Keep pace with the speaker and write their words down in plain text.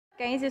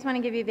Guys, just want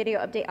to give you a video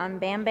update on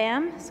Bam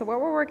Bam. So what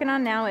we're working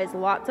on now is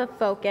lots of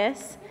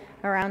focus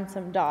around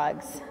some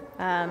dogs.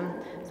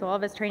 So all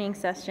of his training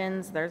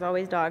sessions, there's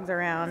always dogs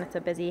around. It's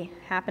a busy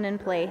happening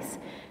place.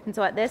 And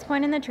so at this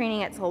point in the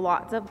training, it's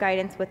lots of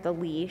guidance with the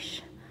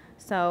leash.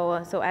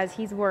 So as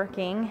he's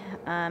working,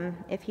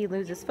 if he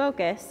loses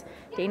focus,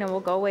 Dana will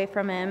go away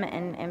from him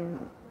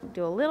and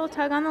do a little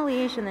tug on the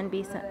leash and then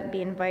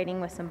be inviting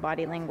with some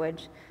body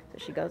language.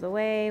 So she goes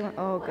away.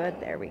 Oh,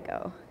 good. There we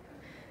go.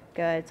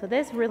 Good. So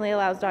this really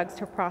allows dogs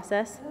to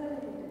process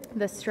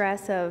the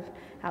stress of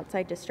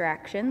outside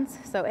distractions.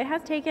 So it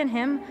has taken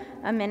him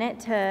a minute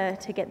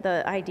to get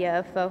the idea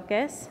of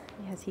focus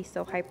because he's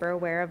so hyper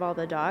aware of all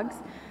the dogs.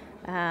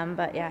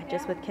 But yeah,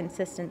 just with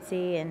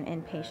consistency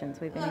and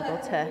patience, we've been able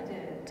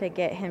to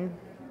get him,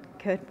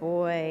 good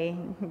boy,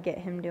 get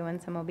him doing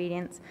some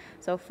obedience.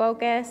 So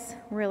focus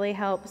really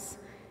helps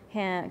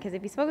him, because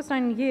if he's focused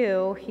on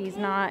you, he's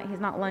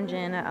not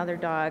lunging at other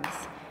dogs.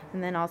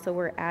 And then also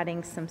we're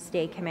adding some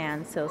stay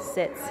commands, so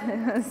sits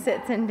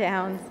and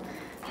downs,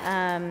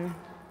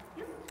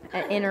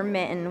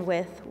 intermittent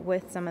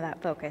with some of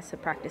that focus to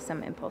practice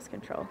some impulse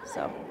control.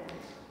 So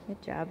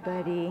good job,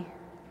 buddy.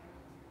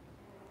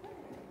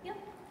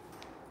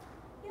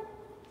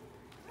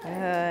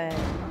 Good.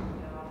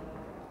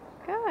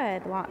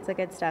 Good. Lots of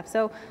good stuff.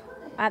 So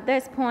at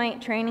this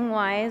point,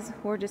 training-wise,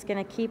 we're just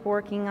going to keep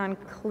working on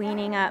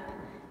cleaning up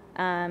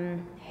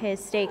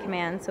his stay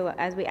command. So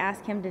as we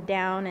ask him to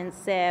down and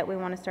sit, we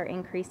want to start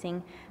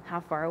increasing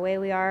how far away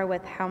we are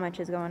with how much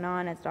is going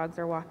on as dogs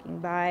are walking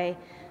by.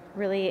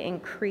 Really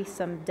increase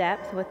some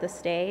depth with the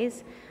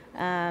stays.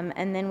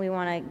 And then we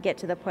want to get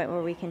to the point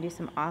where we can do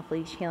some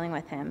off-leash healing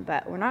with him.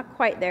 But we're not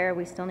quite there.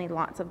 We still need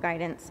lots of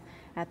guidance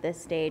at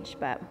this stage,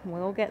 but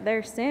we'll get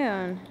there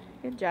soon.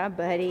 Good job,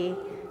 buddy.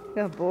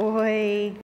 Good boy.